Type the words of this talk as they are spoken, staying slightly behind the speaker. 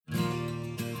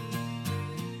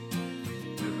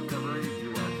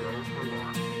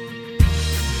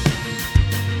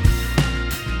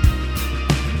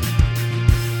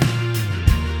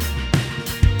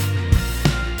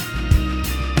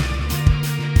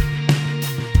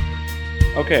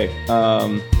Okay.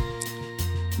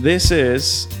 This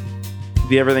is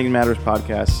the Everything Matters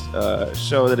podcast,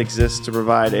 show that exists to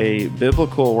provide a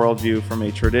biblical worldview from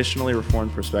a traditionally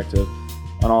Reformed perspective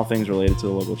on all things related to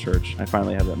the local church. I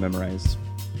finally have that memorized.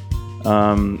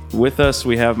 With us,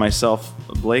 we have myself,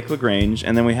 Blake LaGrange,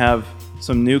 and then we have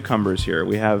some newcomers here.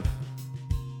 We have...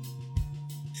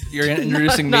 You're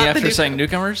introducing me after saying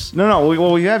newcomers? No.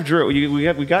 We have Drew.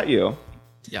 We got you.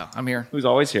 Yeah, I'm here. Who's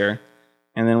always here.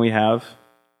 And then we have...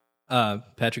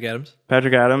 Patrick Adams.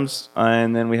 Patrick Adams.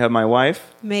 And then we have my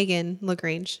wife. Megan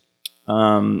LaGrange.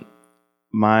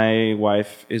 My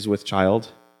wife is with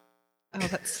child. Oh,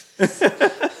 that's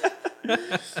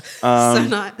so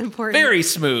not important. Very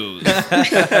smooth. Is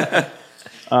that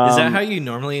how you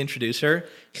normally introduce her?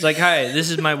 It's like, hi,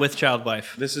 this is my with child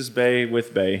wife. This is Bay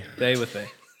with Bay. Bay with Bay.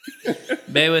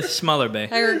 Bay with smaller Bay.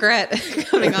 I regret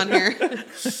coming on here.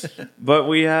 But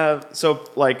we have, so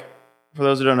like, for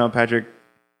those who don't know, Patrick,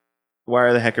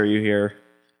 why the heck are you here?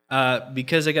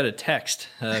 Because I got a text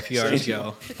a few hours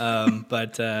ago.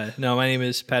 No, my name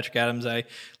is Patrick Adams. I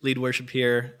lead worship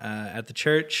here at the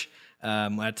church,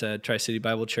 at Tri-City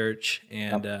Bible Church,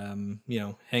 and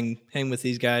hang with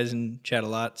these guys and chat a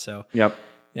lot. So Yep.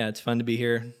 Yeah, it's fun to be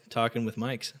here talking with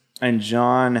mics. And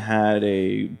John had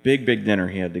a big dinner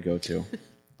he had to go to,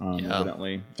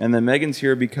 evidently. And then Megan's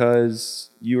here because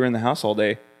you were in the house all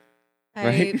day,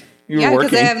 right? You were working.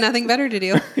 Because I have nothing better to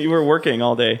do. You were working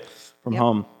all day from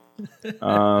home.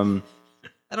 I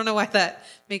don't know why that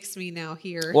makes me now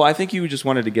here. Well, I think you just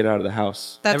wanted to get out of the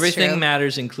house. That's everything true.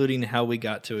 matters, including how we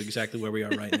got to exactly where we are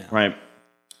right now. Right.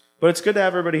 But it's good to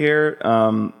have everybody here.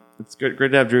 It's great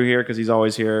to have Drew here because he's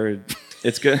always here.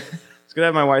 It's good. It's good to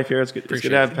have my wife here. It's good to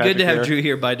have Patrick Good to have here. Drew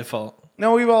here by default.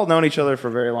 No, we've all known each other for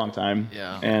a very long time.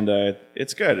 Yeah. And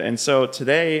it's good. And so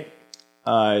today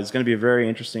is going to be a very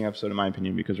interesting episode, in my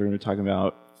opinion, because we're going to be talking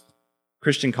about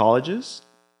Christian colleges.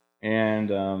 And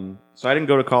so I didn't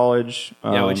go to college.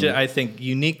 Which I think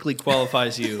uniquely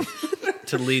qualifies you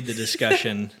to lead the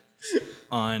discussion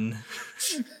on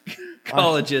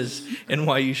colleges and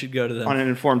why you should go to them. On an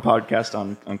informed podcast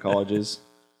on colleges.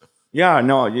 So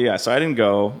I didn't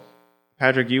go.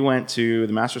 Patrick, you went to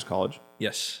the Master's College.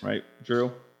 Yes. Right.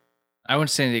 Drew? I went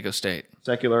to San Diego State.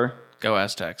 Secular. Go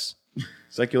Aztecs.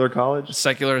 Secular college?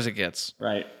 Secular as it gets.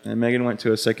 Right. And Megan went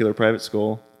to a secular private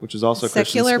school, which is also a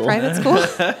secular Christian school.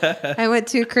 private school. I went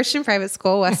to a Christian private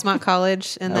school, Westmont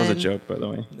College, and that was a joke, by the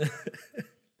way.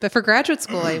 But for graduate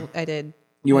school, I did.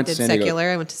 You went to San Diego.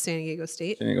 secular. I went to San Diego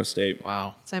State. San Diego State.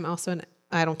 Wow. So I'm also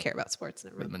I don't care about sports.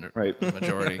 Never mind. Right.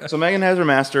 Majority. So Megan has her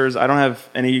master's. I don't have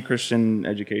any Christian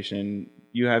education.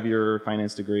 You have your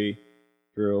finance degree,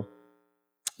 Drew.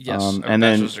 Yes. and a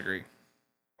bachelor's degree.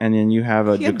 And then you have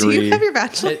a degree. Do you have your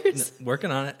bachelor's?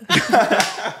 Working on it.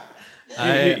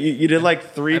 You did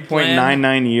like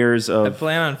 3.99 years I of...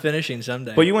 plan on finishing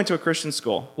someday. But you went to a Christian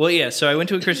school. Well, yeah. So I went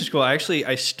to a Christian school. I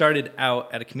started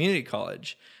out at a community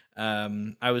college.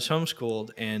 I was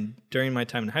homeschooled, and during my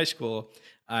time in high school,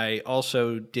 I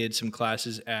also did some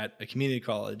classes at a community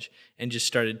college and just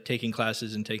started taking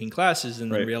classes and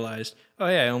then realized, oh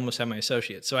yeah, I almost have my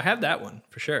associate. So I have that one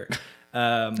for sure.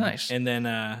 Nice. And then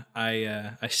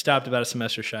I stopped about a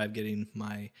semester shy of getting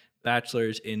my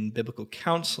bachelor's in biblical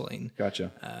counseling.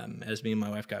 Gotcha. As me and my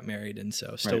wife got married, and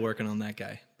so still working on that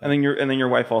guy. But And then your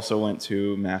wife also went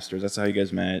to master's. That's how you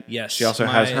guys met. yes, She also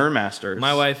has her master's.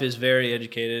 My wife is very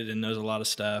educated and knows a lot of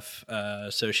stuff.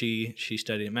 So she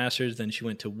studied at master's, then she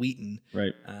went to Wheaton.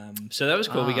 Right. So that was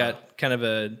cool. We got kind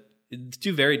of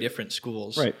two very different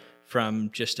schools, Right.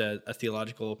 from just a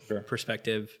theological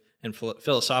perspective and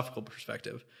philosophical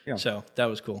perspective. Yeah. So that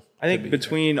was cool. I think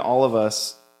between all of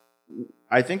us,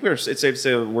 I think it's safe to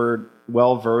say we're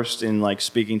well versed in like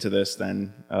speaking to this.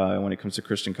 Then when it comes to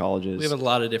Christian colleges, we have a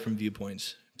lot of different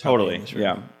viewpoints. totally,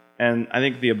 yeah. And I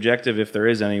think the objective, if there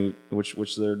is any,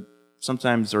 which there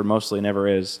sometimes or mostly never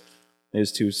is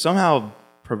to somehow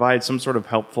provide some sort of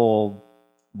helpful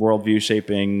worldview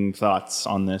shaping thoughts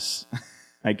on this.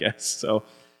 I guess so.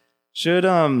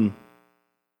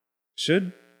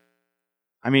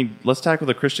 Let's tackle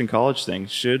the Christian college thing.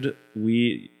 Should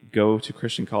we go to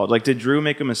Christian college? Like, did Drew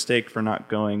make a mistake for not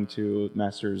going to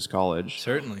master's college?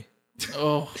 Certainly.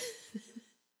 Oh,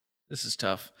 this is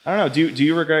tough. I don't know. Do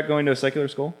you regret going to a secular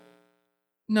school?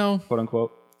 No, Quote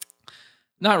unquote.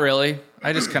 not really.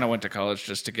 I just kind of went to college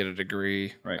just to get a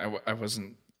degree. Right. I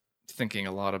wasn't thinking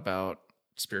a lot about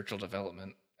spiritual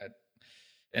development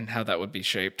and how that would be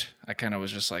shaped. I kind of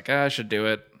was just like, I should do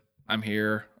it. I'm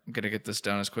here. I'm going to get this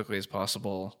done as quickly as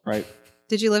possible. Right.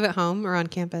 Did you live at home or on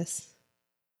campus?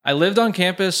 I lived on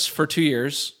campus for 2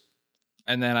 years,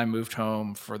 and then I moved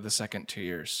home for the second 2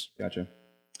 years. Gotcha.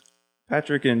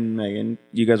 Patrick and Megan,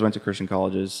 you guys went to Christian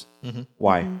colleges. Mhm.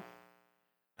 Why?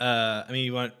 I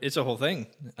mean, it's a whole thing.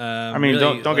 I mean,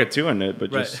 really, don't get too into it,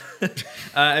 but just right.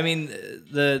 I mean,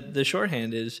 the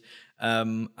shorthand is,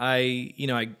 I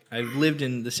lived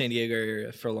in the San Diego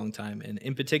area for a long time, and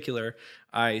in particular,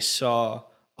 I saw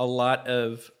a lot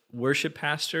of worship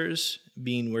pastors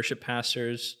being worship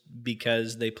pastors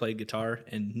because they played guitar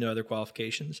and no other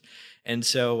qualifications, and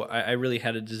so I really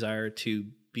had a desire to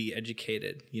be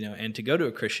educated, and to go to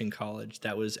a Christian college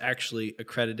that was actually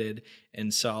accredited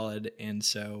and solid. And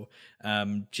so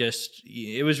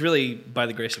it was really by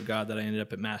the grace of God that I ended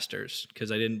up at Masters,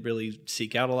 because I didn't really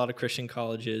seek out a lot of Christian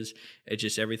colleges. It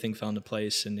just, everything fell into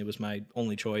place, and it was my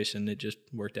only choice, and it just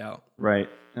worked out. right.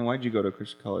 And why'd you go to a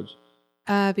Christian college?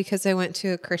 Because I went to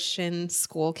a Christian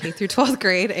school, K through 12th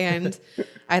grade, and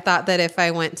I thought that if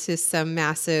I went to some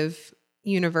massive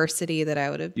university that I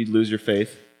would have. You'd lose your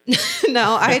faith.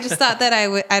 No, I just thought that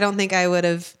I don't think I would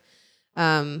have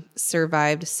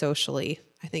survived socially.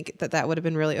 I think that would have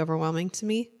been really overwhelming to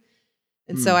me.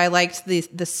 And so I liked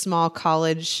the small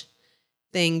college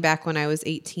thing back when I was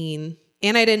 18,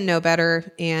 and I didn't know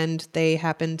better, and they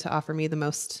happened to offer me the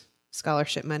most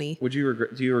scholarship money. Do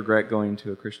you regret going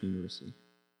to a Christian university?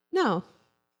 No.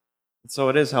 So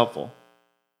it is helpful.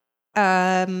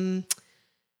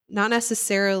 Not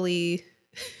necessarily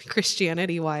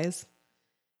Christianity wise.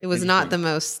 It was not the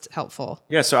most helpful.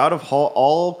 Yeah, so out of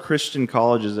all Christian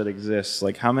colleges that exist,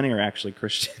 like how many are actually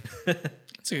Christian?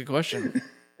 That's a good question.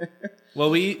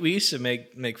 Well, we used to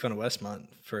make fun of Westmont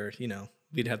for,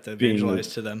 we'd have to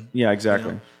evangelize to them. Yeah,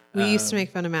 exactly. We used to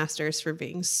make fun of Masters for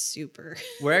being super.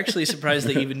 We're actually surprised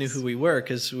they even knew who we were,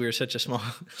 because we were such a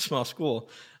small school.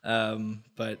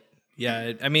 But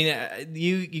yeah, I mean,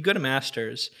 you go to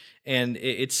Masters, and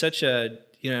it's such a,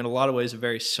 in a lot of ways, a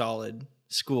very solid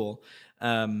school.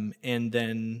 And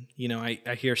then,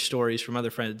 I hear stories from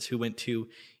other friends who went to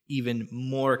even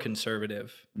more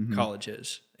conservative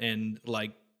colleges, and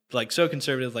like so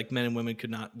conservative, like men and women could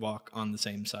not walk on the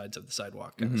same sides of the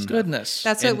sidewalk. Kind of stuff. Goodness.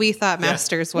 That's what we thought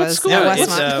Masters was. school- at what's-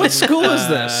 Westmont. what school is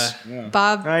this?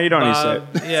 Bob. You don't need to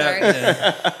say it.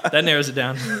 Yeah, that narrows it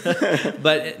down.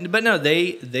 but no,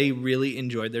 they really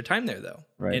enjoyed their time there, though,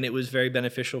 Right. and it was very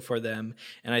beneficial for them.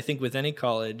 And I think with any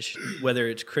college, whether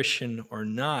it's Christian or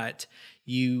not,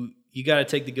 you got to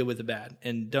take the good with the bad,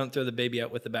 and don't throw the baby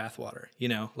out with the bathwater.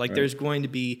 There's going to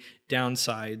be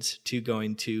downsides to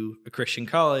going to a Christian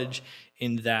college,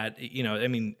 in that,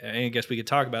 I guess we could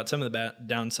talk about some of the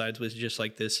downsides, was just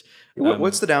like this.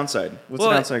 What's the downside? What's the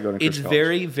downside of going to Christian It's college?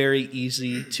 very, very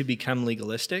easy to become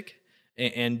legalistic,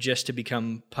 and just to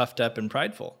become puffed up and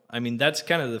prideful. I mean, that's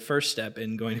kind of the first step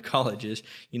in going to college is,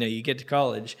 you get to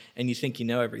college and you think you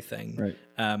know everything. Right.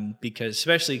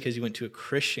 Especially because you went to a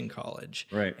Christian college.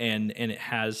 Right. And it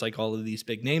has like all of these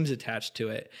big names attached to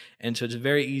it. And so it's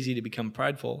very easy to become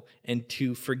prideful and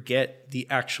to forget the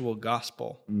actual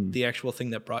gospel, the actual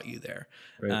thing that brought you there.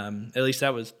 Right. At least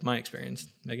that was my experience.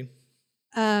 Megan?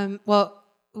 Well,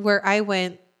 where I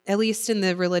went, at least in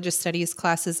the religious studies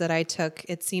classes that I took,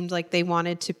 it seemed like they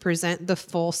wanted to present the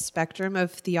full spectrum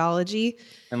of theology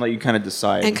And let you kind of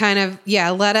decide. and kind of,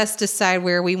 let us decide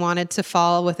where we wanted to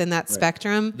fall within that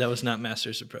spectrum. That was not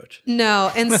Master's approach.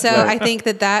 No. And so I think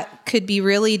that could be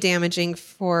really damaging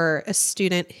for a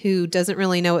student who doesn't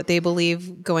really know what they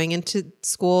believe going into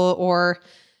school, or,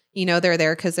 they're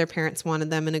there because their parents wanted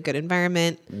them in a good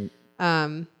environment.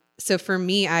 So for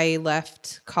me, I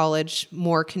left college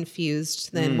more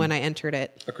confused than when I entered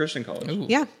it. a Christian college.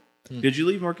 Yeah. Did you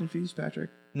leave more confused,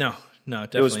 Patrick? No,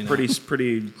 definitely It was not.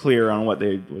 pretty clear on what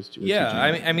they was teaching. Yeah,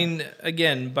 I mean,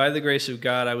 again, by the grace of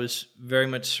God, I was very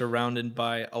much surrounded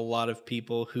by a lot of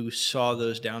people who saw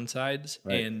those downsides,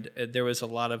 Right. and there was a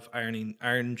lot of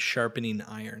iron sharpening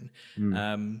iron.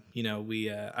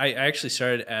 I actually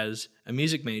started as a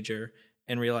music major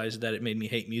and realized that it made me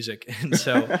hate music, and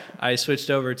so I switched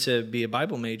over to be a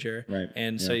Bible major Right,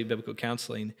 and study biblical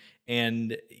counseling.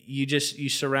 And you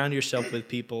surround yourself with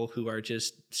people who are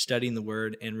just studying the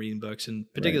Word and reading books,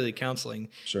 and particularly counseling,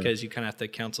 Sure. because you kind of have to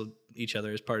counsel each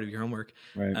other as part of your homework.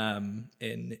 Right.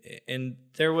 And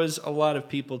there was a lot of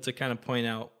people to kind of point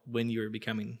out when you were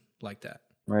becoming like that.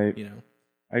 Right.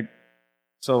 I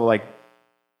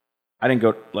I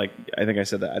think I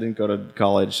said that. I didn't go to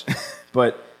college.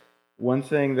 But one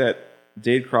thing that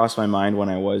did cross my mind when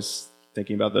I was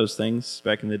thinking about those things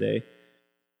back in the day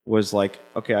was like,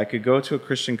 okay, I could go to a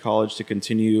Christian college to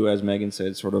continue, as Megan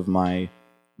said, sort of my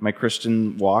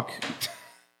Christian walk,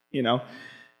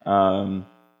 and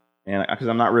because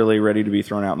I'm not really ready to be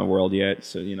thrown out in the world yet,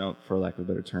 so, for lack of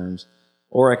better terms.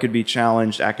 Or I could be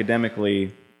challenged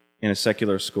academically in a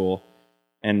secular school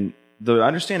and the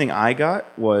understanding I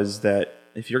got was that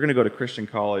if you're going to go to Christian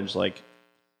college, like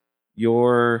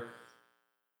your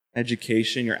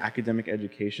education, your academic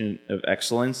education of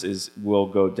excellence will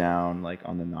go down like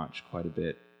on the notch quite a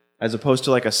bit, as opposed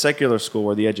to like a secular school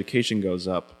where the education goes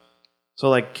up. So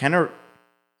like, can a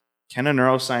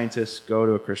neuroscientist go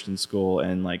to a Christian school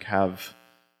and like have,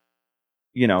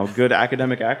 good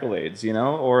academic accolades,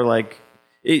 or like,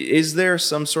 is there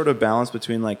some sort of balance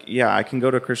between like, yeah, I can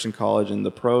go to a Christian college and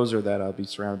the pros are that I'll be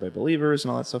surrounded by believers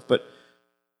and all that stuff, but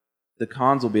the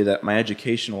cons will be that my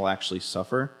education will actually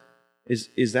suffer.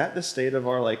 Is that the state of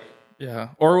our like? Yeah.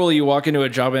 Or will you walk into a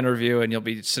job interview and you'll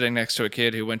be sitting next to a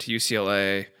kid who went to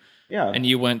UCLA? Yeah. And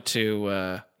you went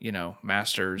to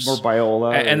Masters or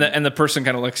Biola, and the person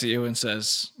kind of looks at you and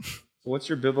says, "What's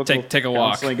your biblical take a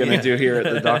walk going to do here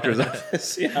at the doctor's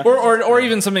office?" Yeah. Or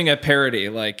even something at parody,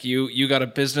 like you got a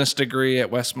business degree at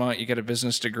Westmont, you got a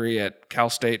business degree at Cal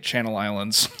State Channel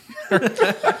Islands.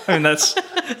 I mean,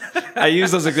 I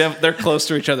use those examples. They're close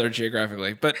to each other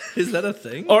geographically, but is that a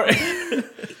thing? Or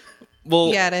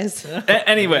well, yeah, it is.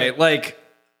 Anyway, like,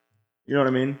 you know what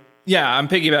I mean? Yeah, I'm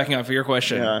piggybacking off of your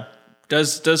question. Yeah.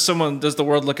 Does the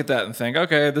world look at that and think,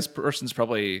 okay, this person's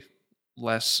probably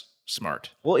less smart?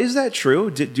 Well, is that true?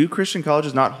 Do Christian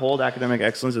colleges not hold academic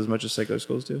excellence as much as secular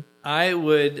schools do? I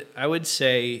would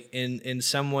say in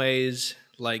some ways,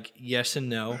 like, yes and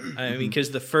no. I mean,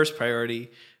 because the first priority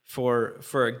for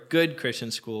a good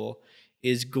Christian school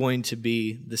is going to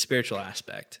be the spiritual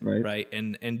aspect, right?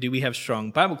 And do we have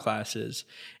strong Bible classes?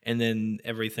 And then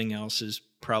everything else is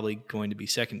probably going to be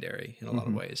secondary in a lot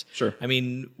of ways. Sure. I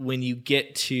mean, when you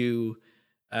get to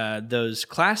those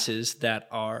classes that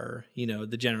are,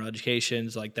 the general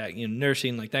educations like that,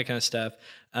 nursing, like that kind of stuff,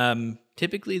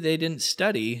 typically they didn't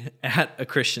study at a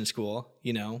Christian school,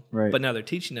 right. But now they're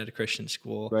teaching at a Christian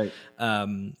school. Right.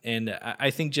 And I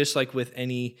think just like with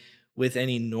any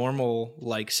normal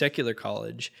like secular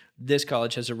college, this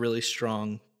college has a really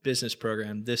strong business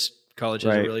program. This college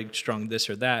has a really strong this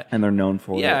or that. And they're known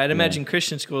for it. Yeah, I'd imagine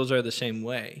Christian schools are the same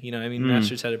way.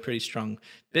 Masters had a pretty strong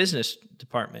business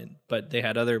department, but they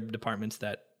had other departments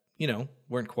that,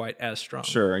 weren't quite as strong.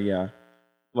 Sure, yeah.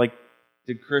 Like,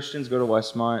 did Christians go to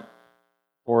Westmont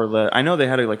I know they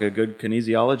had a good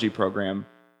kinesiology program.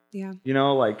 Yeah.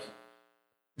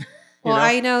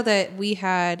 I know that we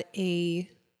had a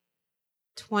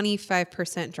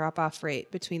 25% drop-off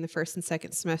rate between the first and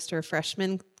second semester of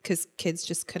freshmen because kids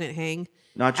just couldn't hang.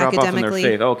 Not drop off in their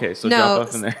faith. Okay, so drop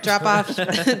off in there.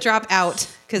 Drop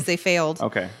out because they failed.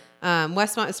 Okay.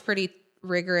 Westmont is pretty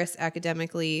rigorous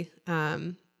academically,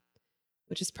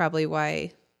 which is probably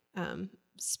why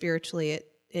spiritually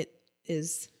it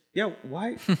is. Yeah,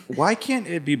 why can't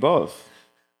it be both?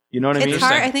 You know what I mean? It's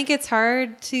hard. I think it's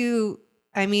hard to.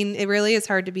 I mean, it really is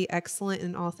hard to be excellent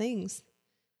in all things.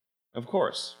 Of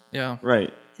course. Yeah.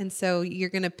 Right. And so you're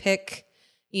going to pick,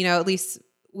 at least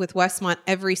with Westmont,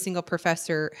 every single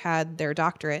professor had their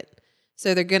doctorate.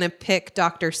 So they're going to pick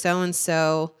Dr.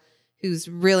 So-and-so, who's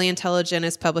really intelligent,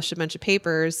 has published a bunch of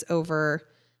papers over,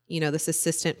 this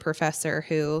assistant professor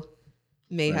who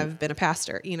may have been a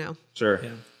pastor, Sure.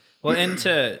 Yeah. Well, and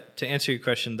to answer your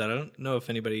question that I don't know if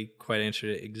anybody quite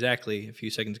answered it exactly a few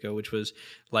seconds ago, which was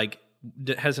like,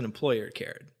 has an employer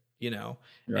cared?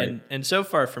 Right. And so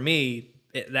far for me,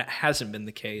 that hasn't been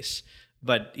the case.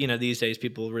 But, these days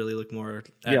people really look more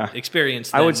at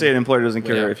experience. I would say an employer doesn't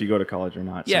care if you go to college or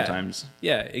not sometimes.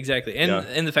 Yeah, exactly.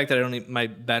 And the fact that my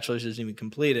bachelor's isn't even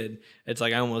completed, it's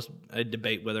like I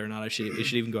debate whether or not it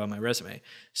should even go on my resume.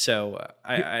 So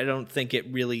I don't think it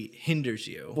really hinders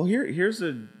you. Well, here's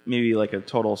maybe like a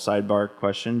total sidebar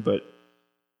question, but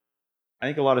I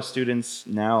think a lot of students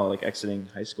now, like exiting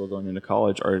high school, going into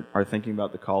college, are thinking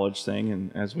about the college thing.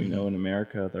 And as we know in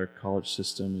America, their college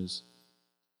system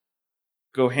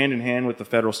go hand in hand with the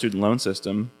federal student loan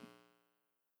system.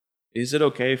 Is it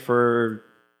okay for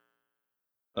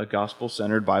a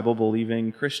gospel-centered,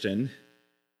 Bible-believing Christian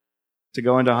to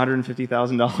go into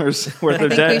 $150,000 worth of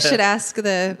debt? I think we should ask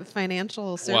the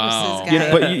financial services guy.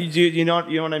 Yeah, but you know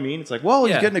what I mean? It's like, well,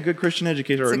 you're getting a good Christian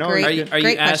education. Or no, are you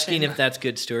great asking question. if that's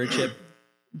good stewardship?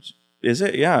 Is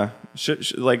it? Yeah. Should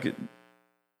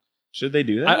they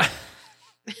do that?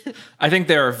 I think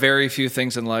there are very few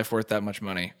things in life worth that much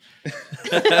money.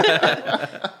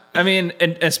 I mean,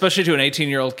 and especially to an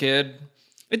 18-year-old kid,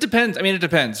 it depends. I mean, it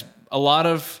depends. A lot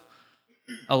of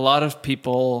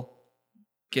people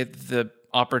get the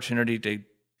opportunity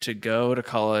to go to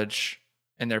college,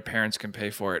 and their parents can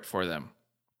pay for it for them.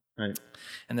 Right.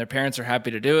 And their parents are happy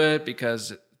to do it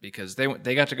because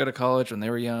they got to go to college when they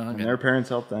were young, and their parents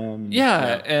helped them.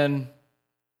 Yeah, and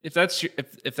if that's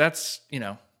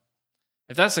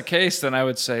If that's the case, then I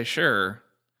would say sure.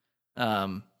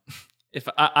 If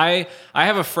I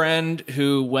have a friend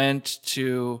who went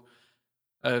to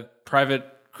a private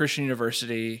Christian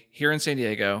university here in San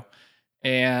Diego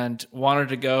and wanted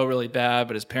to go really bad,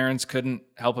 but his parents couldn't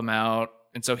help him out.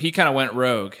 And so he kind of went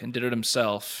rogue and did it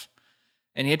himself.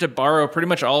 And he had to borrow pretty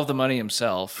much all of the money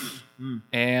himself.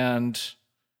 And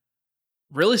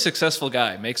really successful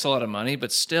guy, makes a lot of money,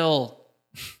 but still,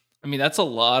 I mean, that's a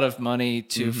lot of money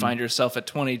to find yourself at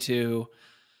 22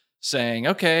 saying,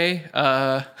 okay,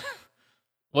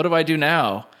 what do I do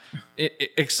now?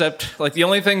 Except like the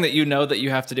only thing that you know that you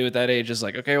have to do at that age is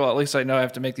like, okay, well, at least I know I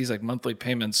have to make these like monthly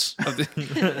payments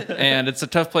and it's a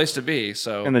tough place to be.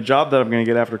 So, And the job that I'm going to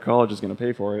get after college is going to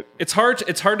pay for it. it's hard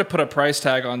to put a price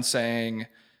tag on saying,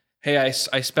 hey,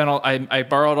 I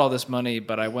borrowed all this money,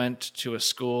 but I went to a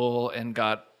school and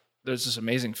there's this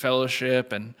amazing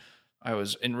fellowship and I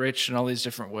was enriched in all these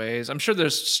different ways. I'm sure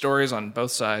there's stories on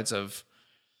both sides of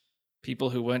people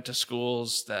who went to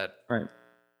schools that Right.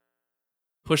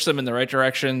 pushed them in the right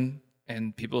direction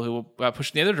and people who got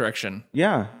pushed in the other direction.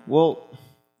 Yeah. Well,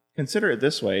 consider it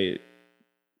this way.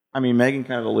 I mean, Megan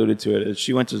kind of alluded to it.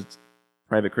 She went to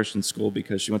private Christian school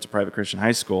because she went to private Christian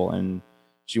high school and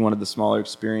she wanted the smaller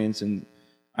experience. And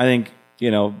I think,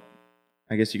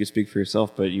 I guess you could speak for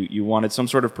yourself, but you wanted some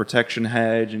sort of protection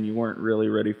hedge and you weren't really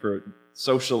ready for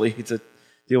socially to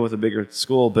deal with a bigger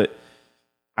school. But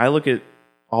I look at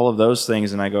all of those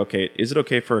things and I go, okay, is it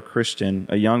okay for a Christian,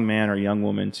 a young man or a young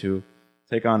woman to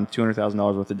take on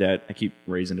 $200,000 worth of debt? I keep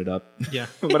raising it up. Yeah.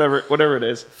 whatever it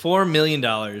is. $4 million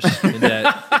in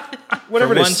debt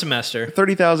Whatever for it one is. semester.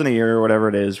 $30,000 a year or whatever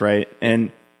it is, right?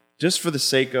 And just for the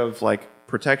sake of like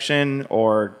protection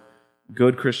or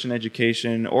good Christian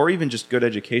education or even just good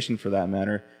education for that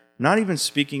matter, not even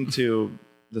speaking to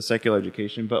the secular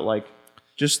education, but like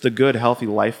just the good, healthy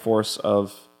life force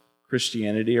of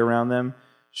Christianity around them,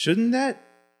 shouldn't that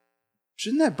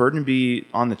burden be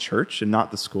on the church and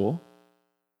not the school?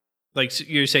 Like so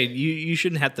you're saying, you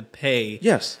shouldn't have to pay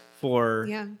Yes. for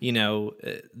Yeah.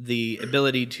 the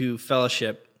ability to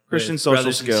fellowship Christian with social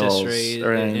brothers and skills, sisters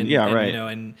or- and, yeah, and, right.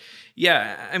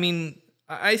 I mean,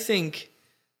 I think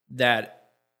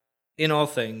that in all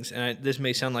things, and this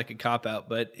may sound like a cop out,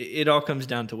 but it all comes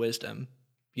down to wisdom.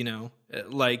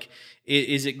 Like,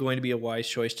 is it going to be a wise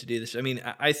choice to do this? I mean,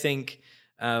 I think,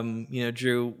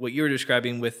 Drew, what you were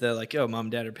describing with the like, oh, mom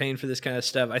and dad are paying for this kind of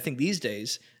stuff. I think these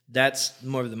days that's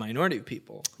more of the minority of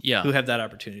people who have that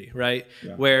opportunity, right?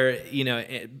 Yeah. Where,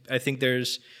 I think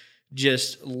there's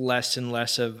just less and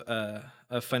less of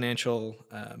a financial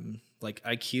like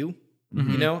IQ,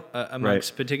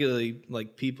 amongst particularly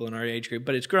like people in our age group,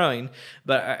 but it's growing.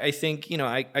 But I think,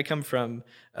 I come from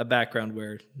a background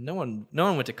where no one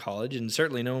went to college, and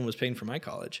certainly no one was paying for my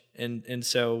college. And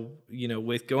so,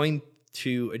 with going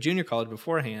to a junior college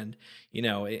beforehand, and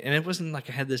it wasn't like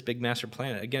I had this big master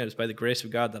plan. Again, it was by the grace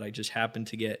of God that I just happened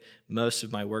to get most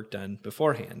of my work done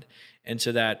beforehand. And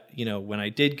so that, when I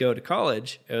did go to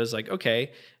college, it was like,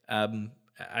 okay,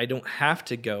 I don't have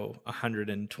to go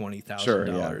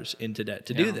 $120,000 into debt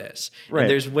to do this. Right. And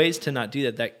there's ways to not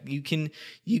do that you can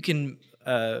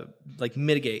like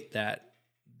mitigate that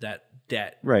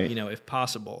debt, right? If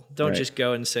possible. Don't just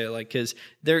go and say like, because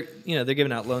they're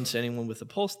giving out loans to anyone with a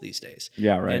pulse these days.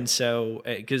 Yeah, right. And so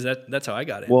because that's how I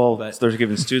got it. Well, but, they're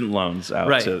giving student loans out.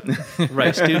 Right, to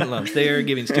right. Student loans. They are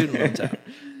giving student loans out.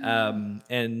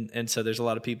 And so there's a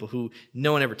lot of people who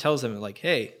no one ever tells them like,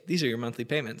 hey, these are your monthly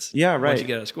payments. Yeah, right. Once you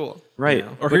get out of school, right?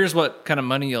 Or here's what kind of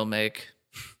money you'll make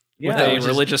with a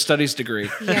religious studies degree.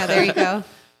 Yeah, there you go.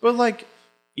 But like,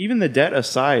 even the debt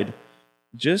aside,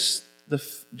 just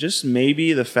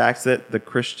maybe the fact that the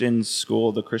Christian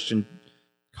school, the Christian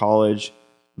college,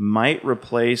 might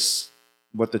replace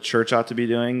what the church ought to be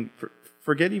doing.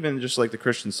 Forget even just like the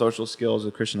Christian social skills,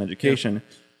 the Christian education.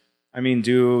 Yeah. I mean,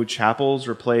 do chapels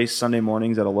replace Sunday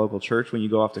mornings at a local church when you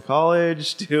go off to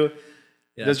college?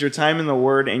 Does your time in the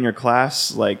Word in your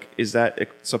class, like, is that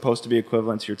supposed to be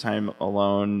equivalent to your time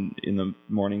alone in the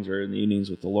mornings or in the evenings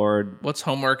with the Lord? What's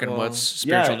homework and what's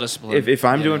spiritual discipline? If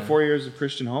I'm doing 4 years of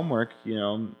Christian homework,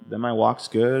 then my walk's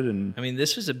good. And I mean,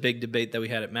 this was a big debate that we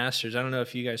had at Masters. I don't know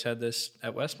if you guys had this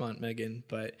at Westmont, Megan,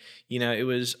 but it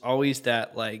was always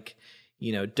that like,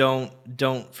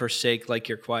 don't forsake like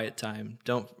your quiet time.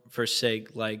 Don't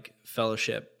forsake like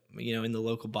fellowship, in the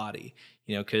local body,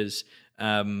 because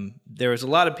there was a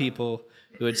lot of people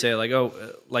who would say like, oh,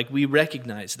 like we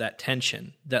recognize that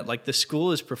tension that like the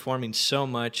school is performing so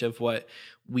much of what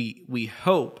we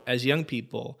hope as young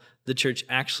people the church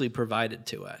actually provided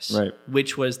to us, right?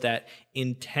 Which was that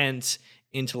intense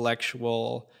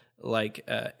intellectual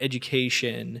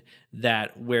education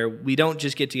that where we don't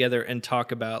just get together and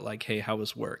talk about like, hey, how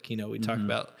was work? We talk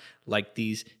about like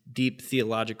these deep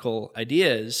theological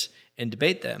ideas and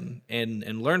debate them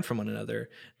and learn from one another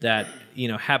that,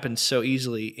 happens so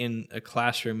easily in a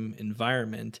classroom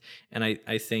environment. And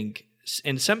I think,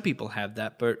 and some people have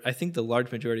that, but I think the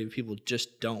large majority of people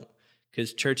just don't,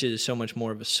 because church is so much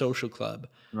more of a social club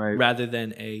rather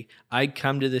than I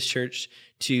come to this church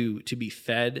to be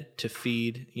fed, to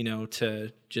feed,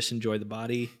 to just enjoy the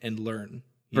body and learn.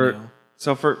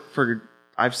 So for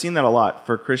I've seen that a lot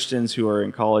for Christians who are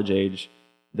in college age.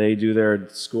 They do their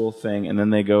school thing and then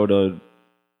they go to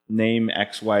name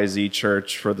XYZ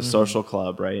church for the social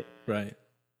club, right? Right.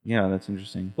 Yeah, that's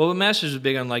interesting. Well, Masters was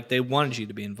big on like they wanted you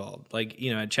to be involved. Like,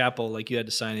 at chapel, like you had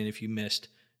to sign in if you missed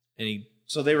any.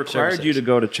 So they required services. you to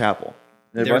go to chapel.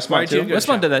 They required you to go to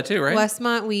Westmont did that too, right?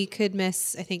 Westmont, we could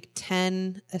miss, I think,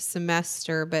 10 a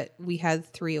semester, but we had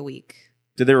 3 a week.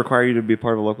 Did they require you to be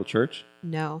part of a local church?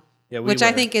 No. Yeah, we Which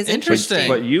I were. think is Interesting.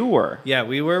 interesting. But you were. Yeah,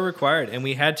 we were required, and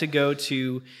we had to go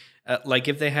to, like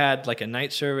if they had like a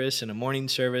night service and a morning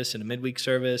service and a midweek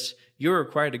service, you were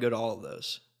required to go to all of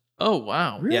those. Oh,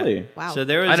 wow. Really? Wow. So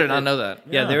there was I did not know that.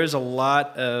 Yeah, there was a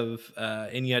lot of,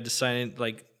 and you had to sign in,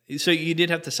 like, so you did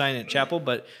have to sign in at chapel,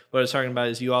 but what I was talking about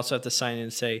is you also have to sign in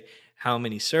and say how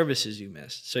many services you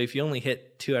missed. So if you only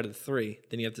hit 2 out of the 3,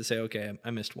 then you have to say, okay,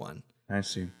 I missed 1. I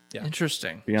see. Yeah.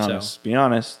 Interesting. Be honest. Be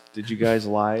honest. Did you guys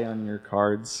lie on your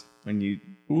cards when you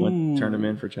turned them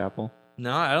in for chapel?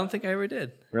 No, I don't think I ever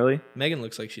did. Really? Megan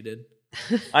looks like she did.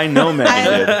 I know Megan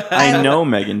did. I know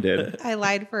Megan did. I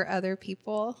lied for other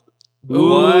people. What?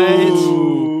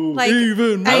 Like,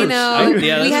 I know.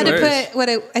 yeah, we had to that's put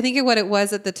what it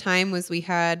was at the time was we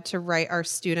had to write our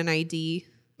student ID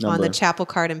on Number. the chapel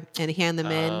card and hand them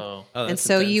in. Oh. Oh, And that's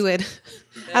so intense. you would,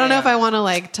 I don't know if I want to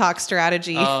like talk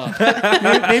strategy.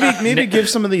 Maybe give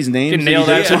some of these names. Can nail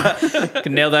that you that. just-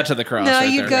 Can nail that to the cross. No, right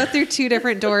you there. go through 2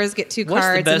 different doors, get 2 What's the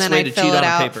cards, and best then way I'd to fill cheat it on a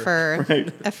out paper?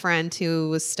 for a friend who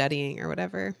was studying or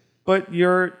whatever. But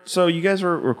so you guys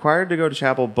were required to go to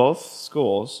chapel, both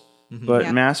schools, but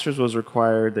Yeah. Masters was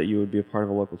required that you would be a part of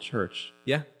a local church.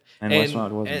 Yeah. And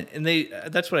Westmont wasn't. And they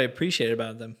that's what I appreciate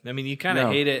about them. I mean, you kind of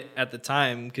No. hate it at the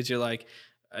time because you're like,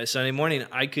 Sunday morning,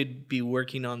 I could be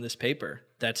working on this paper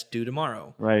that's due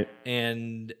tomorrow. Right.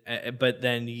 And but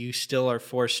then you still are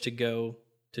forced to go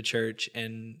to church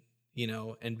and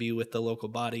and be with the local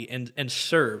body and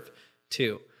serve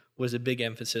too was a big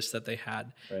emphasis that they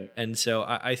had. Right. And so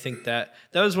I think that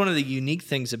was one of the unique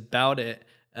things about it,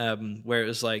 where it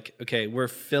was like, okay, we're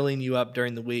filling you up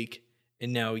during the week,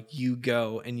 and now you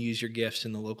go and use your gifts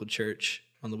in the local church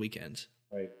on the weekends.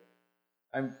 Right.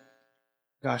 I'm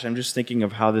just thinking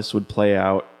of how this would play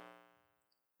out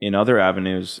in other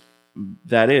avenues.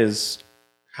 That is,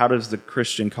 how does the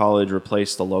Christian college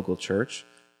replace the local church?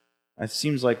 It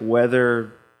seems like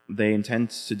whether they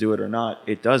intend to do it or not,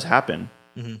 it does happen.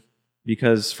 Mm-hmm.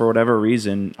 Because for whatever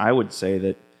reason, I would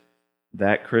say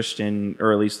that Christian,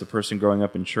 or at least the person growing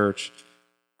up in church,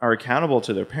 are accountable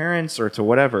to their parents or to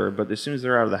whatever, but as soon as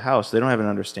they're out of the house, they don't have an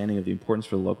understanding of the importance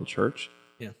for the local church.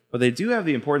 Yeah. But they do have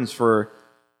the importance for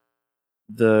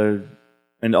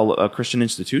a Christian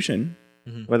institution,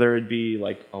 whether it be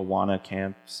like Awana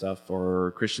camp stuff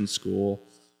or Christian school.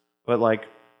 But like,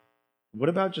 what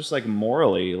about just like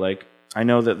morally? Like, I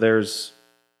know that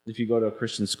if you go to a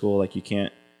Christian school, like you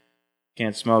can't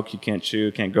smoke, you can't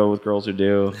chew, can't go with girls who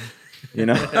do,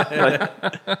 like,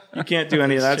 you can't do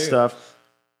any of that stuff.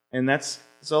 And that's,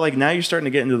 so like now you're starting to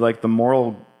get into like the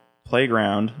moral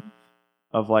playground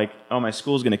of like, oh, my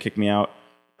school's going to kick me out.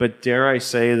 But dare I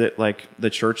say that like the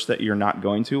church that you're not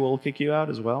going to will kick you out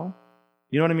as well?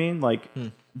 You know what I mean? Like,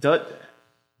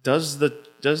 does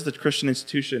the Christian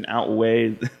institution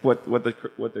outweigh what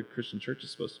the Christian church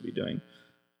is supposed to be doing?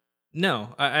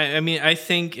 No, I mean, I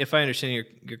think if I understand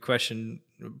your question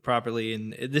properly,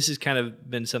 and this has kind of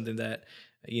been something that,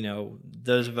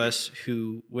 those of us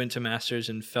who went to Masters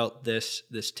and felt this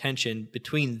tension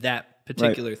between that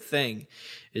particular thing,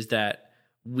 is that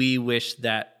we wish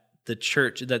that the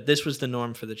church, that this was the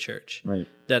norm for the church, Right.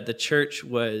 that the church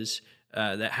was,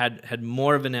 that had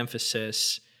more of an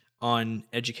emphasis on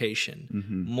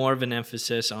education, more of an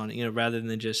emphasis on, rather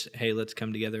than just, hey, let's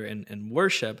come together and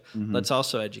worship, let's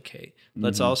also educate.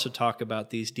 Let's also talk about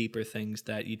these deeper things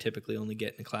that you typically only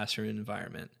get in a classroom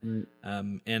environment.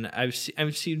 And I've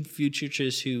seen few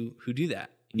churches who do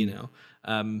that,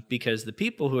 because the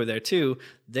people who are there too,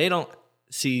 they don't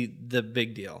see the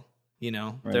big deal,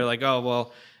 They're like, oh,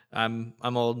 well, I'm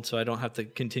old, so I don't have to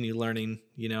continue learning,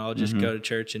 I'll just go to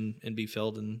church and be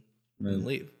filled and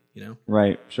leave. you know?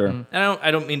 Right. Sure. And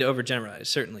I don't mean to overgeneralize,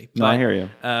 certainly. No, I hear you.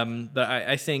 But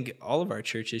I think all of our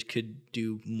churches could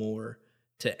do more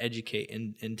to educate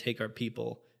and take our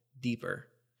people deeper.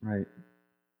 Right.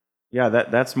 Yeah,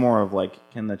 that's more of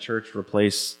like, can the church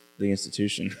replace the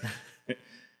institution?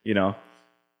 You know,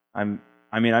 I'm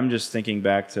just thinking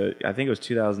back to, I think it was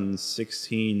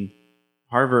 2016,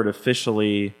 Harvard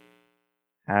officially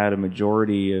had a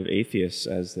majority of atheists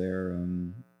as their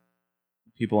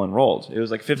people enrolled. It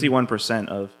was like 51%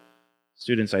 of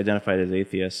students identified as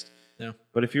atheist. Yeah.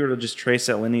 But if you were to just trace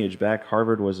that lineage back,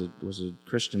 Harvard was a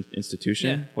Christian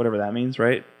institution, whatever that means,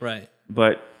 right? Right.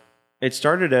 But it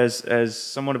started as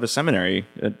somewhat of a seminary,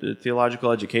 a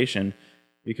theological education,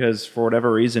 because for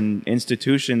whatever reason,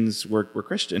 institutions were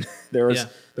Christian. There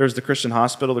was the Christian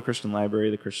hospital, the Christian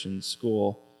library, the Christian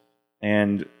school,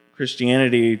 and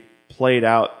Christianity played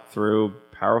out through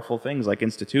powerful things like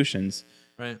institutions.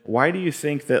 Right. Why do you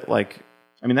think that, like,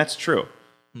 I mean, that's true.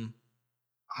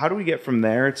 How do we get from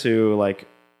there to, like,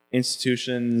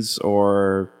 institutions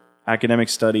or academic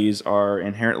studies are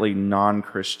inherently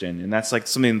non-Christian, and that's like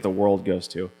something that the world goes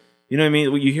to? You know what I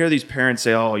mean? You hear these parents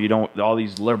say, "Oh, you don't. All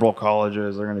these liberal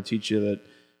colleges are going to teach you that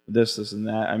this, and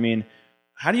that." I mean,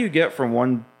 how do you get from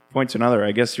one point to another?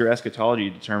 I guess your eschatology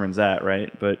determines that,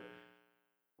 right? But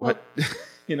what,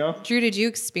 you know? Drew, did you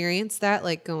experience that,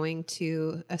 like going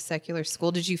to a secular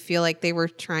school? Did you feel like they were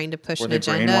trying to push Were an they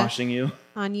agenda brainwashing you?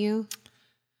 on you?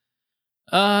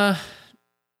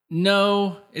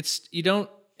 No, it's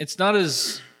not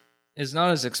as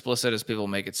explicit as people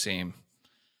make it seem.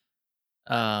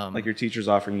 Like your teacher's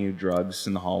offering you drugs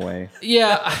in the hallway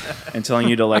Yeah. and telling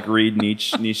you to like read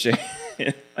Nietzsche.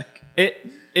 Like,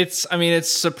 it's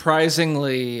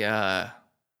surprisingly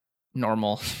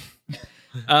normal.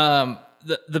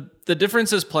 The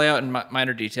differences play out in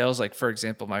minor details. Like, for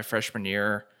example, my freshman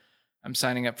year, I'm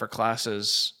signing up for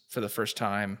classes for the first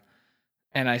time,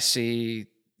 and I see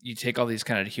you take all these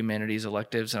kind of humanities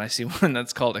electives, and I see one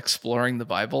that's called Exploring the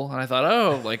Bible, and I thought,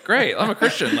 oh, like, great, I'm a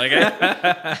Christian. Like,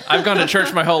 I've gone to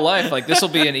church my whole life. Like, this will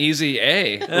be an easy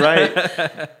A.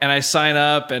 right. And I sign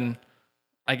up, and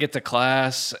I get to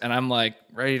class, and I'm like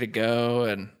ready to go,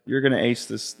 and You're going to ace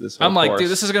this whole I'm like, course. dude,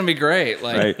 this is going to be great.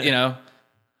 Like, Right. you know,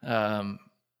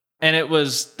 and it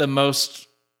was the most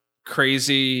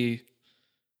crazy.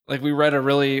 Like, we read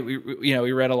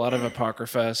we read a lot of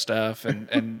Apocrypha stuff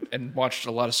and watched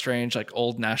a lot of strange, like,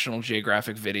 old National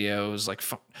Geographic videos, like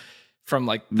from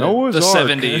like the Noah's Ark.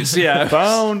 70s. Yeah.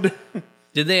 Found.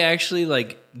 Did they actually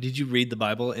did you read the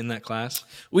Bible in that class?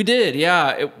 We did.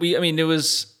 Yeah.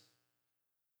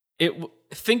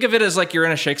 Think of it as like you're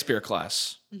in a Shakespeare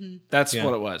class. That's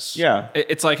what it was. Yeah.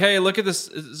 It's like, hey, look at this.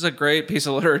 This is a great piece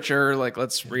of literature. Like,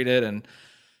 let's read it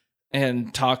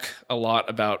and talk a lot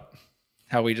about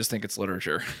how we just think it's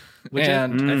literature. I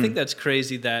think that's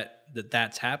crazy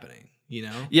that's happening, you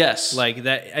know? Yes. Like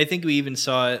that, I think we even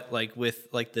saw it like with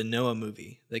like the Noah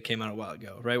movie that came out a while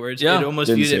ago, right? Where it almost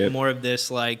Didn't viewed see it it. more of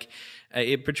this like,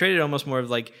 it portrayed it almost more of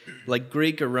like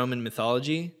Greek or Roman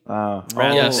mythology rather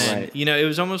yes. than, right. you know, it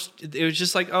was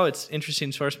just like, oh, it's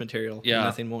interesting source material. Yeah.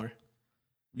 Nothing more.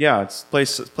 Yeah, it's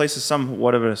places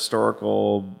somewhat of a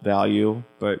historical value,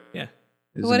 but Yeah.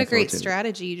 isn't What a great authoritative.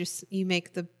 strategy! You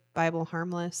make the Bible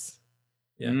harmless.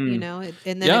 Yeah. You know,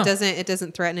 and then Yeah. it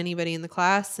doesn't threaten anybody in the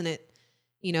class, and it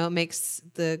makes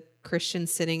the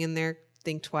Christians sitting in there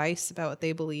think twice about what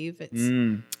they believe.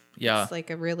 It's yeah. it's like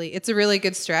a really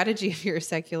good strategy if you're a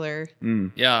secular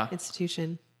Yeah.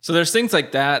 institution. So there's things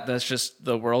like that. That's just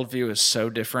the worldview is so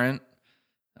different.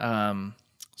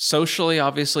 Socially,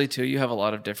 obviously, too, you have a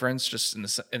lot of difference, just in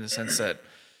the sense that,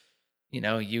 you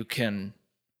know, you can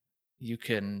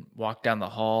walk down the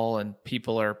hall and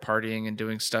people are partying and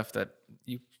doing stuff that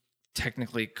you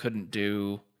technically couldn't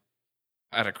do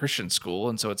at a Christian school,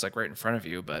 and so it's like right in front of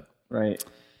you. But Right.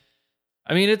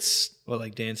 I mean, it's Well,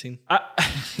 like dancing.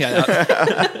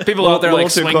 people out there like Little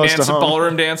too swing close to dancing, home.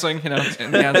 ballroom dancing, you know.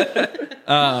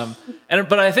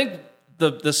 But I think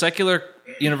the secular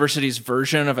university's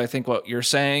version of, I think, what you're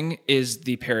saying is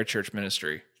the parachurch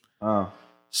ministry. Oh.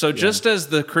 So just as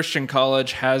the Christian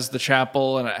college has the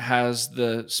chapel and it has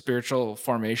the spiritual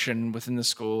formation within the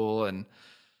school, and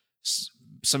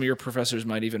some of your professors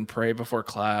might even pray before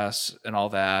class and all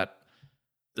that,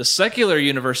 the secular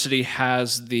university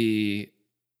has the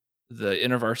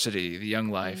InterVarsity, the Young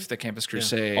Life, the Campus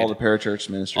Crusade, All the parachurch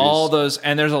ministries. all those,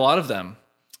 and there's a lot of them,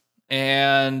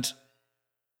 and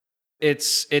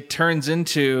it turns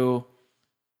into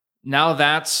now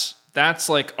that's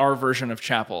like our version of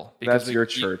chapel. That's your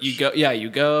church. You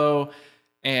go,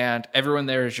 and everyone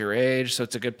there is your age, so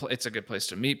it's a good place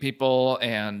to meet people,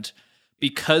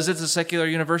 because it's a secular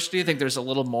university, I think there's a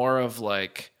little more of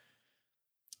like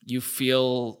you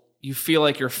feel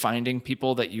like you're finding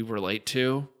people that you relate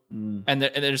to. And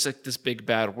there's like this big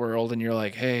bad world, and you're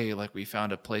like, hey, like we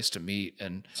found a place to meet,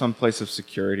 and Some place of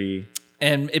security.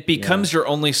 and it becomes your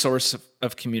only source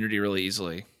of community really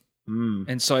easily.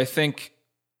 And so I think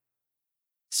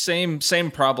same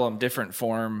problem, different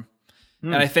form.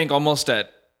 And I think almost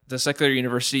at the secular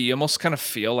university, you almost kind of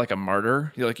feel like a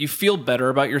martyr. You feel better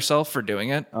about yourself for doing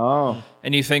it. Oh,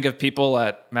 And you think of people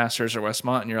at Masters or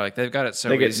Westmont, and you're like, they've got it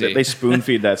so easy. they spoon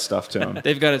feed that stuff to them.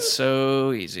 They've got it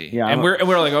so easy. Yeah, and we're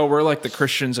like, oh, we're like the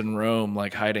Christians in Rome,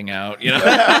 like hiding out, you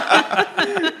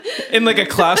know, in like a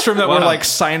classroom that we're like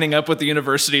signing up with the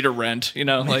university to rent, you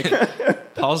know, like.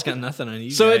 Paul's got nothing on you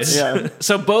So guys. it's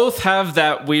so both have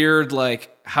that weird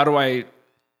like how do I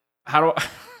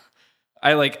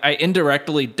I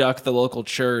indirectly duck the local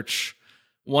church.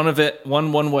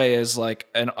 One way is like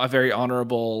a very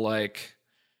honorable like,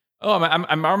 oh,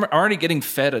 I'm already getting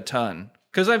fed a ton,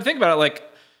 because I think about it like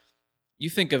you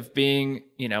think of being,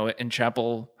 you know, in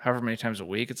chapel however many times a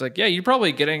week. It's like, yeah, you're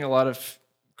probably getting a lot of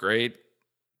great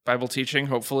Bible teaching,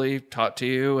 hopefully taught to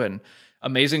you, and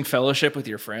amazing fellowship with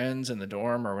your friends in the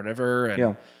dorm or whatever.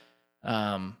 And,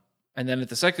 and then at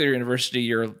the secular university,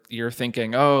 you're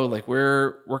thinking, oh, like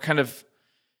we're kind of,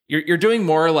 you're doing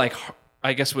more like,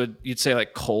 I guess you'd say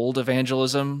like cold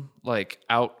evangelism, like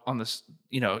out on this,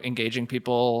 you know, engaging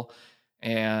people,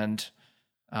 and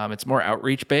it's more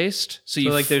outreach based. So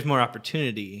like there's more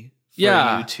opportunity for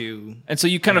you to, and so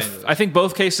you kind of, I think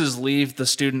both cases leave the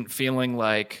student feeling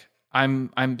like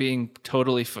I'm being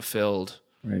totally fulfilled.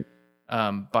 Right.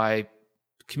 By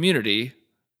community,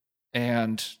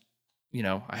 and you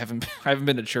know, I haven't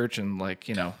been to church in like,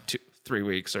 you know, 2-3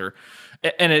 weeks,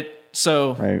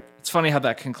 it's funny how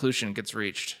that conclusion gets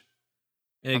reached.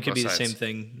 and it could be the same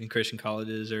thing in Christian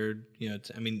colleges, or you know,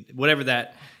 whatever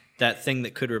that thing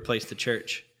that could replace the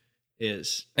church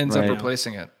ends up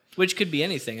replacing it. Which could be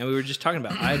anything. I mean, we were just talking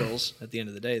about idols at the end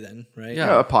of the day, then, right?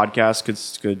 Yeah. A podcast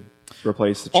could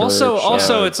replace the church.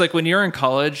 Also, it's like when you're in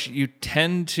college, you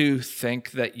tend to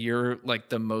think that you're like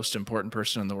the most important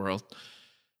person in the world.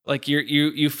 Like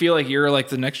you feel like you're like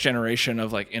the next generation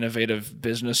of like innovative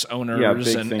business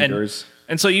owners, big thinkers.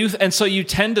 And so you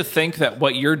tend to think that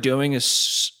what you're doing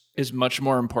is much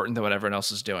more important than what everyone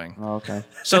else is doing. Oh, okay.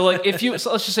 So like let's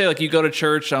just say like you go to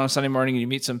church on a Sunday morning and you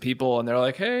meet some people and they're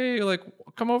like, hey, like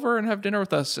come over and have dinner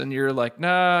with us, and you're like,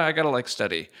 nah, I gotta like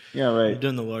study. Yeah, You're right.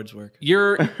 doing the Lord's work.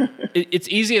 It's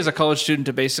easy as a college student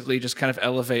to basically just kind of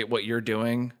elevate what you're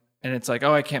doing. And it's like,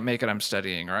 oh, I can't make it, I'm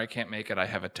studying, or I can't make it, I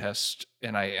have a test,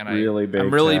 and I'm really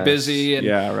tests. busy. And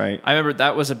yeah, right. I remember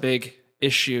that was a big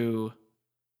issue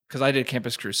because I did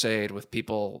Campus Crusade with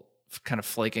people kind of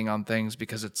flaking on things,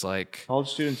 because it's like College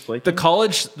students flaking?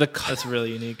 That's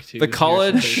really unique too. the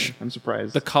college I'm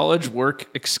surprised. the college work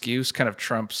excuse kind of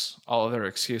trumps all other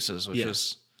excuses, which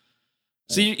is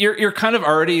so you're kind of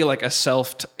already like a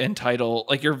self-entitled,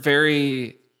 like you're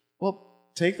very. Well,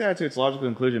 take that to its logical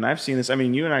conclusion. I've seen this. I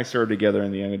mean, you and I served together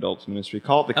in the young adults ministry.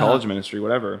 Call it the college ministry,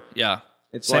 whatever. Yeah.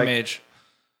 It's Same like, age.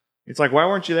 It's like, why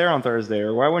weren't you there on Thursday?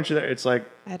 Or why weren't you there? It's like,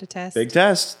 I had a test. big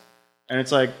test. And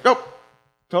it's like, oh,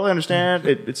 totally understand.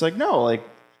 It's like, no, like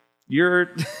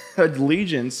your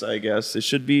allegiance, I guess, it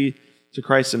should be to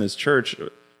Christ and his church.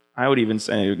 I would even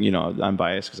say, you know, I'm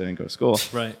biased because I didn't go to school.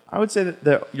 Right. I would say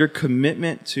that your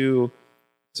commitment to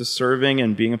serving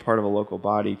and being a part of a local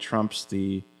body trumps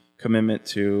the commitment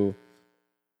to,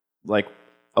 like,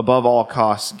 above all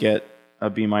costs, get a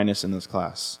B- in this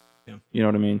class. Yeah. You know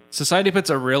what I mean? Society puts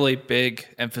a really big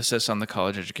emphasis on the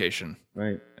college education.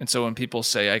 Right. And so when people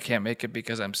say I can't make it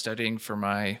because I'm studying for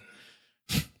my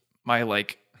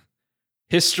like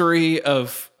history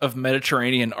of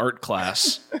Mediterranean art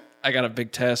class, I got a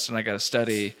big test and I got to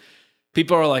study.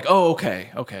 People are like, "Oh,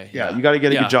 okay. Yeah, you got to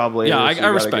get a good job later. Yeah, so I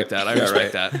respect that. I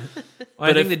respect that. Well,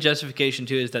 I think the justification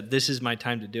too is that this is my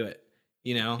time to do it.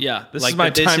 You know? Yeah, this Like, is my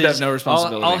that time to have no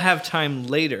responsibility. I'll have time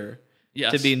later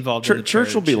Yes. to be involved in the church.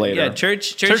 Church will be later. Yeah,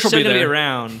 church will is still be going to be there.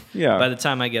 around Yeah. by the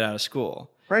time I get out of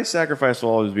school. Christ's sacrifice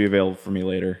will always be available for me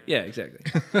later. Yeah, exactly.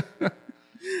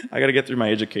 I got to get through my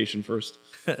education first.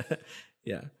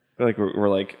 Yeah. I feel like we're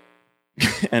like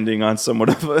ending on somewhat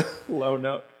of a low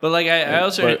note. But like I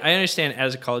also But- I understand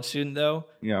as a college student though,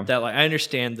 Yeah. that like I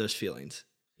understand those feelings.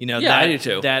 You know, Yeah, that, I do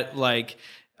too. That like,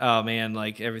 oh man,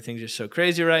 like everything's just so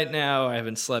crazy right now. I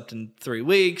haven't slept in 3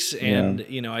 weeks, and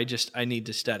you know, I need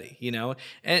to study. You know,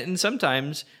 and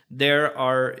sometimes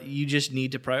you just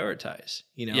need to prioritize.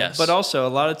 You know, Yes. but also a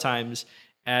lot of times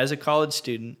as a college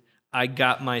student, I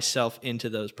got myself into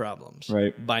those problems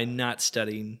Right. by not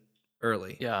studying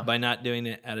early Yeah. by not doing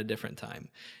it at a different time.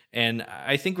 And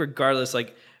I think regardless,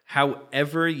 like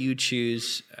however you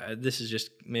choose, this is just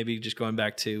maybe just going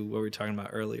back to what we were talking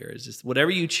about earlier, is just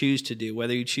whatever you choose to do,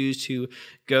 whether you choose to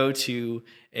go to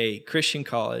a Christian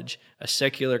college, a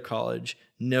secular college,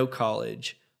 no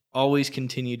college, always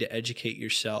continue to educate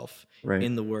yourself Right.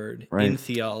 in the Word, Right. in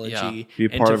theology, Be a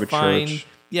and part to of a find, church.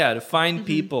 yeah, to find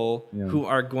people Yeah. who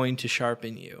are going to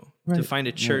sharpen you, to Right. find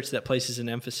a church that places an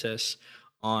emphasis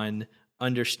on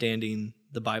understanding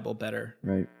the Bible better.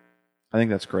 Right. I think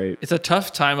that's great. It's a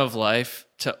tough time of life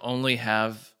to only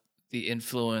have the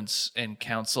influence and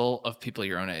counsel of people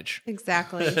your own age.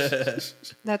 Exactly.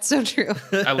 That's so true.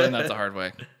 I learned that the hard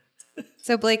way.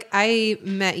 So Blake, I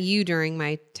met you during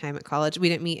my time at college. We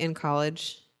didn't meet in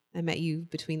college. I met you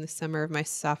between the summer of my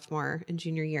sophomore and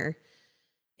junior year.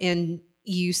 And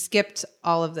you skipped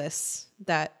all of this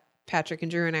that Patrick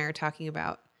and Drew and I are talking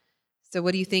about. So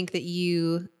what do you think that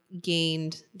you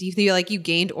gained? Do you feel like you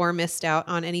gained or missed out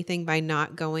on anything by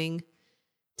not going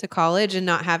to college and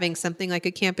not having something like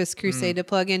a campus crusade to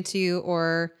plug into,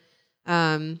 or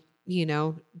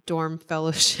dorm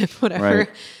fellowship, whatever, Right.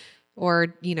 or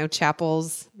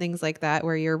chapels, things like that,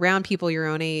 where you're around people your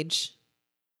own age?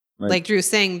 Right. Like Drew's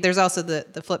saying, there's also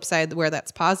the flip side where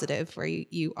that's positive, where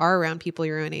you are around people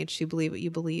your own age who believe what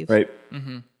you believe. Right.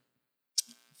 Mm-hmm.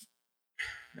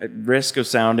 At risk of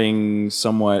sounding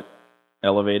somewhat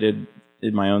elevated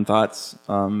in my own thoughts,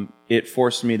 it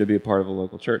forced me to be a part of a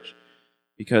local church,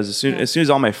 because as soon as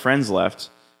all my friends left,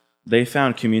 they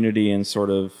found community in sort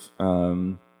of,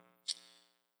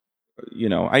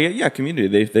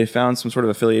 community. They found some sort of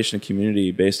affiliation and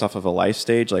community based off of a life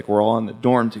stage. Like, we're all in the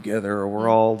dorm together, or we're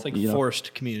all It's like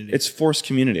forced community. It's forced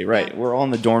community, right? We're all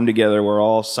in the dorm together. We're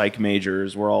all psych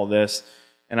majors. We're all this,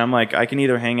 and I'm like, I can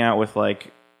either hang out with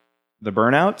like the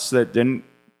burnouts that didn't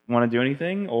want to do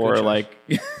anything, or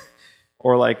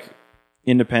like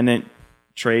independent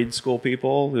trade school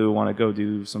people who want to go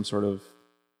do some sort of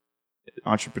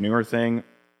entrepreneur thing,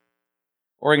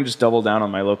 or I can just double down on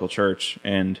my local church.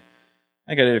 And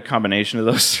I got a combination of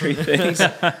those three things,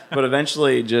 but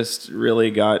eventually just really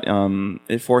got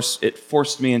it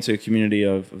forced me into a community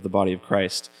of the body of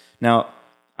Christ. Now,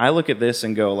 I look at this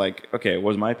and go like, okay,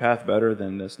 was my path better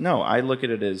than this? No, I look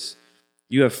at it as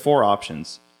you have four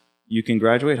options. You can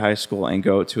graduate high school and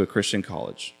go to a Christian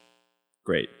college.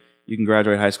 Great. You can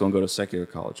graduate high school and go to secular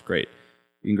college. Great.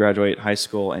 You can graduate high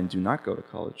school and do not go to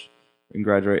college. You can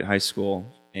graduate high school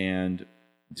and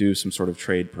do some sort of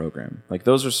trade program. Like,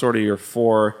 those are sort of your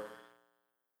four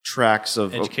tracks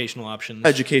of educational options.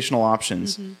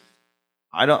 Mm-hmm.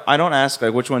 I don't ask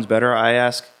like which one's better. I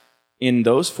ask, in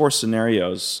those four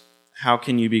scenarios, how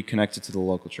can you be connected to the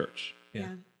local church?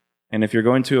 Yeah. And if you're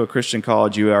going to a Christian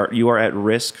college, you are at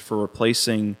risk for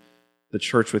replacing the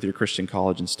church with your Christian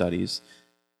college and studies.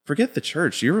 Forget the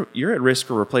church. You're at risk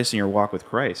for replacing your walk with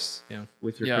Christ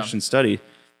with your Christian study. If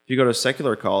you go to a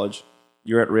secular college,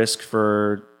 you're at risk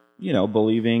for,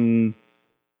 believing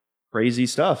crazy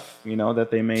stuff, that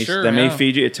they may may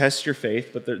feed you. It tests your faith,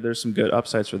 but there's some good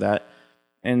upsides for that.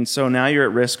 And so now you're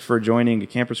at risk for joining a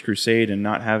campus crusade and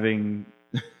not having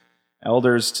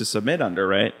elders to submit under,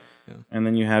 right? Yeah. And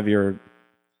then you have your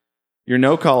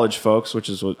no college folks, which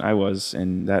is what I was,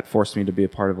 and that forced me to be a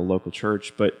part of a local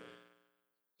church. But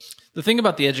the thing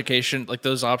about the education, like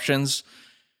those options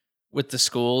with the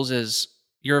schools, is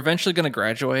you're eventually going to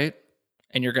graduate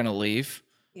and you're going to leave.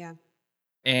 Yeah.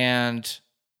 And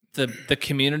the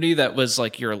community that was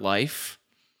like your life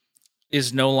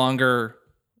is no longer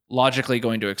logically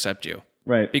going to accept you.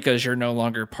 Right. Because you're no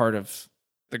longer part of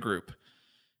the group.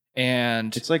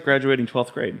 And it's like graduating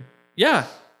 12th grade. Yeah.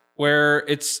 Where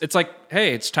it's like,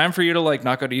 hey, it's time for you to like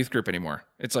not go to youth group anymore.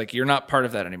 It's like you're not part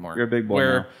of that anymore. You're a big boy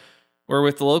now. Where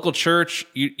with the local church,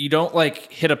 you don't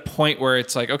like hit a point where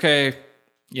it's like, okay,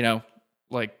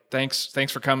 like thanks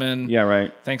for coming. Yeah,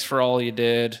 right. Thanks for all you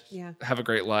did. Yeah. Have a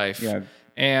great life. Yeah.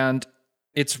 And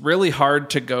it's really hard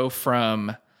to go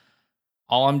from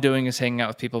all I'm doing is hanging out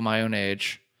with people my own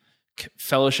age,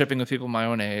 fellowshipping with people my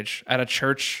own age at a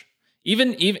church.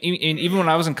 Even when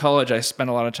I was in college, I spent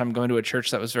a lot of time going to a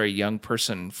church that was very young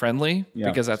person friendly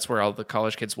because that's where all the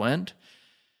college kids went.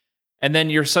 And then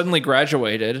you're suddenly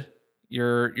graduated.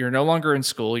 You're no longer in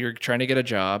school. You're trying to get a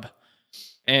job,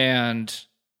 and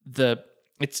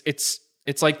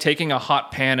it's like taking a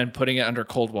hot pan and putting it under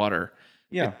cold water.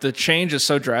 Yeah, the change is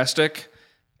so drastic.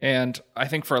 And I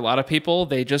think for a lot of people,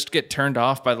 they just get turned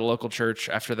off by the local church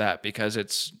after that because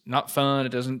it's not fun. It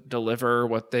doesn't deliver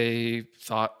what they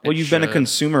thought. Well, you've been a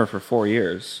consumer for 4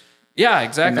 years. Yeah,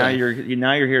 exactly. And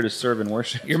now you're here to serve and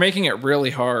worship. You're making it really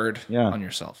hard on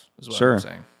yourself, is what I'm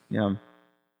saying. Yeah.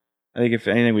 I think if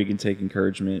anything, we can take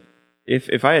encouragement.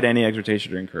 If I had any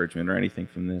exhortation or encouragement or anything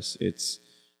from this, it's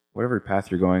whatever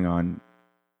path you're going on,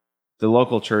 the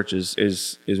local church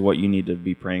is what you need to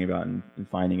be praying about and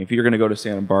finding. If you're going to go to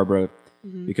Santa Barbara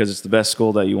because it's the best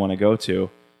school that you want to go to,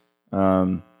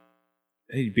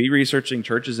 hey, be researching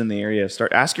churches in the area.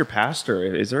 Ask your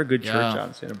pastor, is there a good church out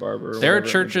in Santa Barbara? There are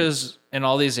churches in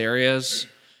all these areas.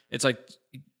 It's like,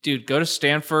 dude, go to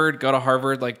Stanford, go to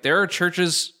Harvard. Like, there are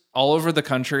churches all over the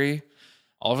country,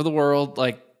 all over the world,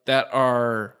 like, that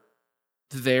are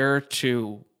there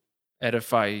to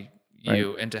edify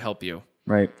you and to help you.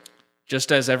 Right.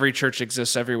 Just as every church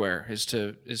exists everywhere is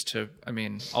to I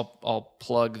mean, I'll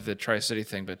plug the Tri-City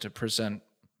thing, but to present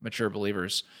mature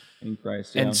believers in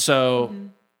Christ. And so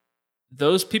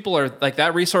those people are like,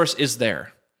 that resource is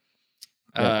there.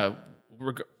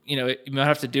 You know, you might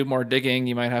have to do more digging.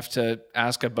 You might have to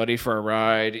ask a buddy for a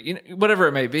ride, you know, whatever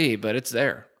it may be, but it's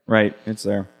there. Right. It's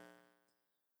there.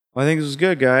 Well, I think this was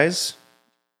good, guys.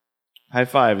 High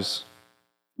fives.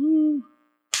 Woo.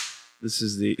 This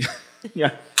is the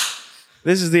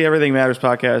This is the Everything Matters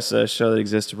podcast, a show that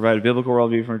exists to provide a biblical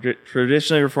worldview from a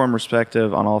traditionally Reformed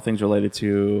perspective on all things related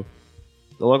to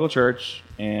the local church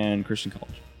and Christian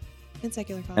college. And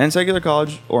secular college. And secular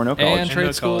college or no college. And trade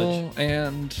no school college.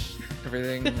 and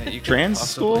everything that you can Trans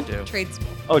possibly school? do. Trade school.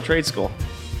 Oh, trade school.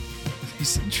 You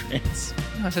said trans.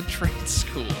 No, I said trade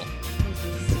school.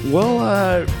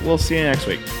 We'll see you next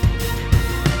week.